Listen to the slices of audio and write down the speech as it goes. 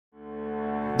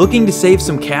Looking to save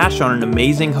some cash on an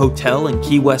amazing hotel in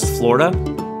Key West, Florida?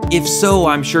 If so,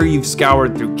 I'm sure you've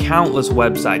scoured through countless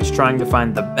websites trying to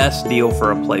find the best deal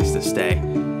for a place to stay.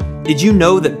 Did you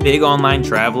know that big online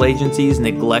travel agencies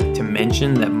neglect to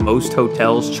mention that most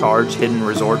hotels charge hidden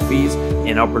resort fees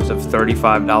in upwards of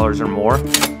 $35 or more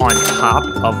on top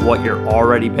of what you're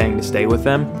already paying to stay with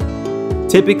them?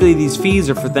 Typically, these fees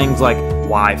are for things like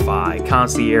Wi-Fi,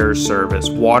 concierge service,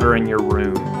 water in your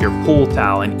room, your pool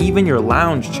towel, and even your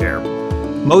lounge chair.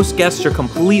 Most guests are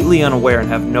completely unaware and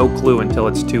have no clue until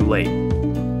it's too late.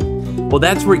 Well,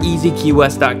 that's where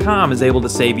EasyKeyWest.com is able to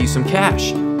save you some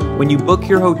cash. When you book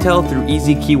your hotel through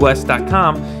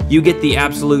EasyKeyWest.com, you get the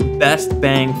absolute best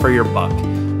bang for your buck.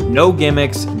 No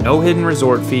gimmicks, no hidden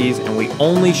resort fees, and we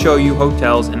only show you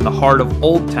hotels in the heart of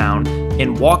Old Town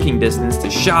in walking distance to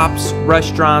shops,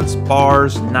 restaurants,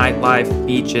 bars, nightlife,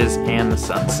 beaches, and the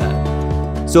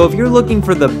sunset. So if you're looking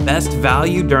for the best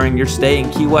value during your stay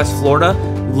in Key West, Florida,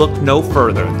 look no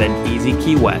further than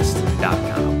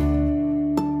EasyKeyWest.com.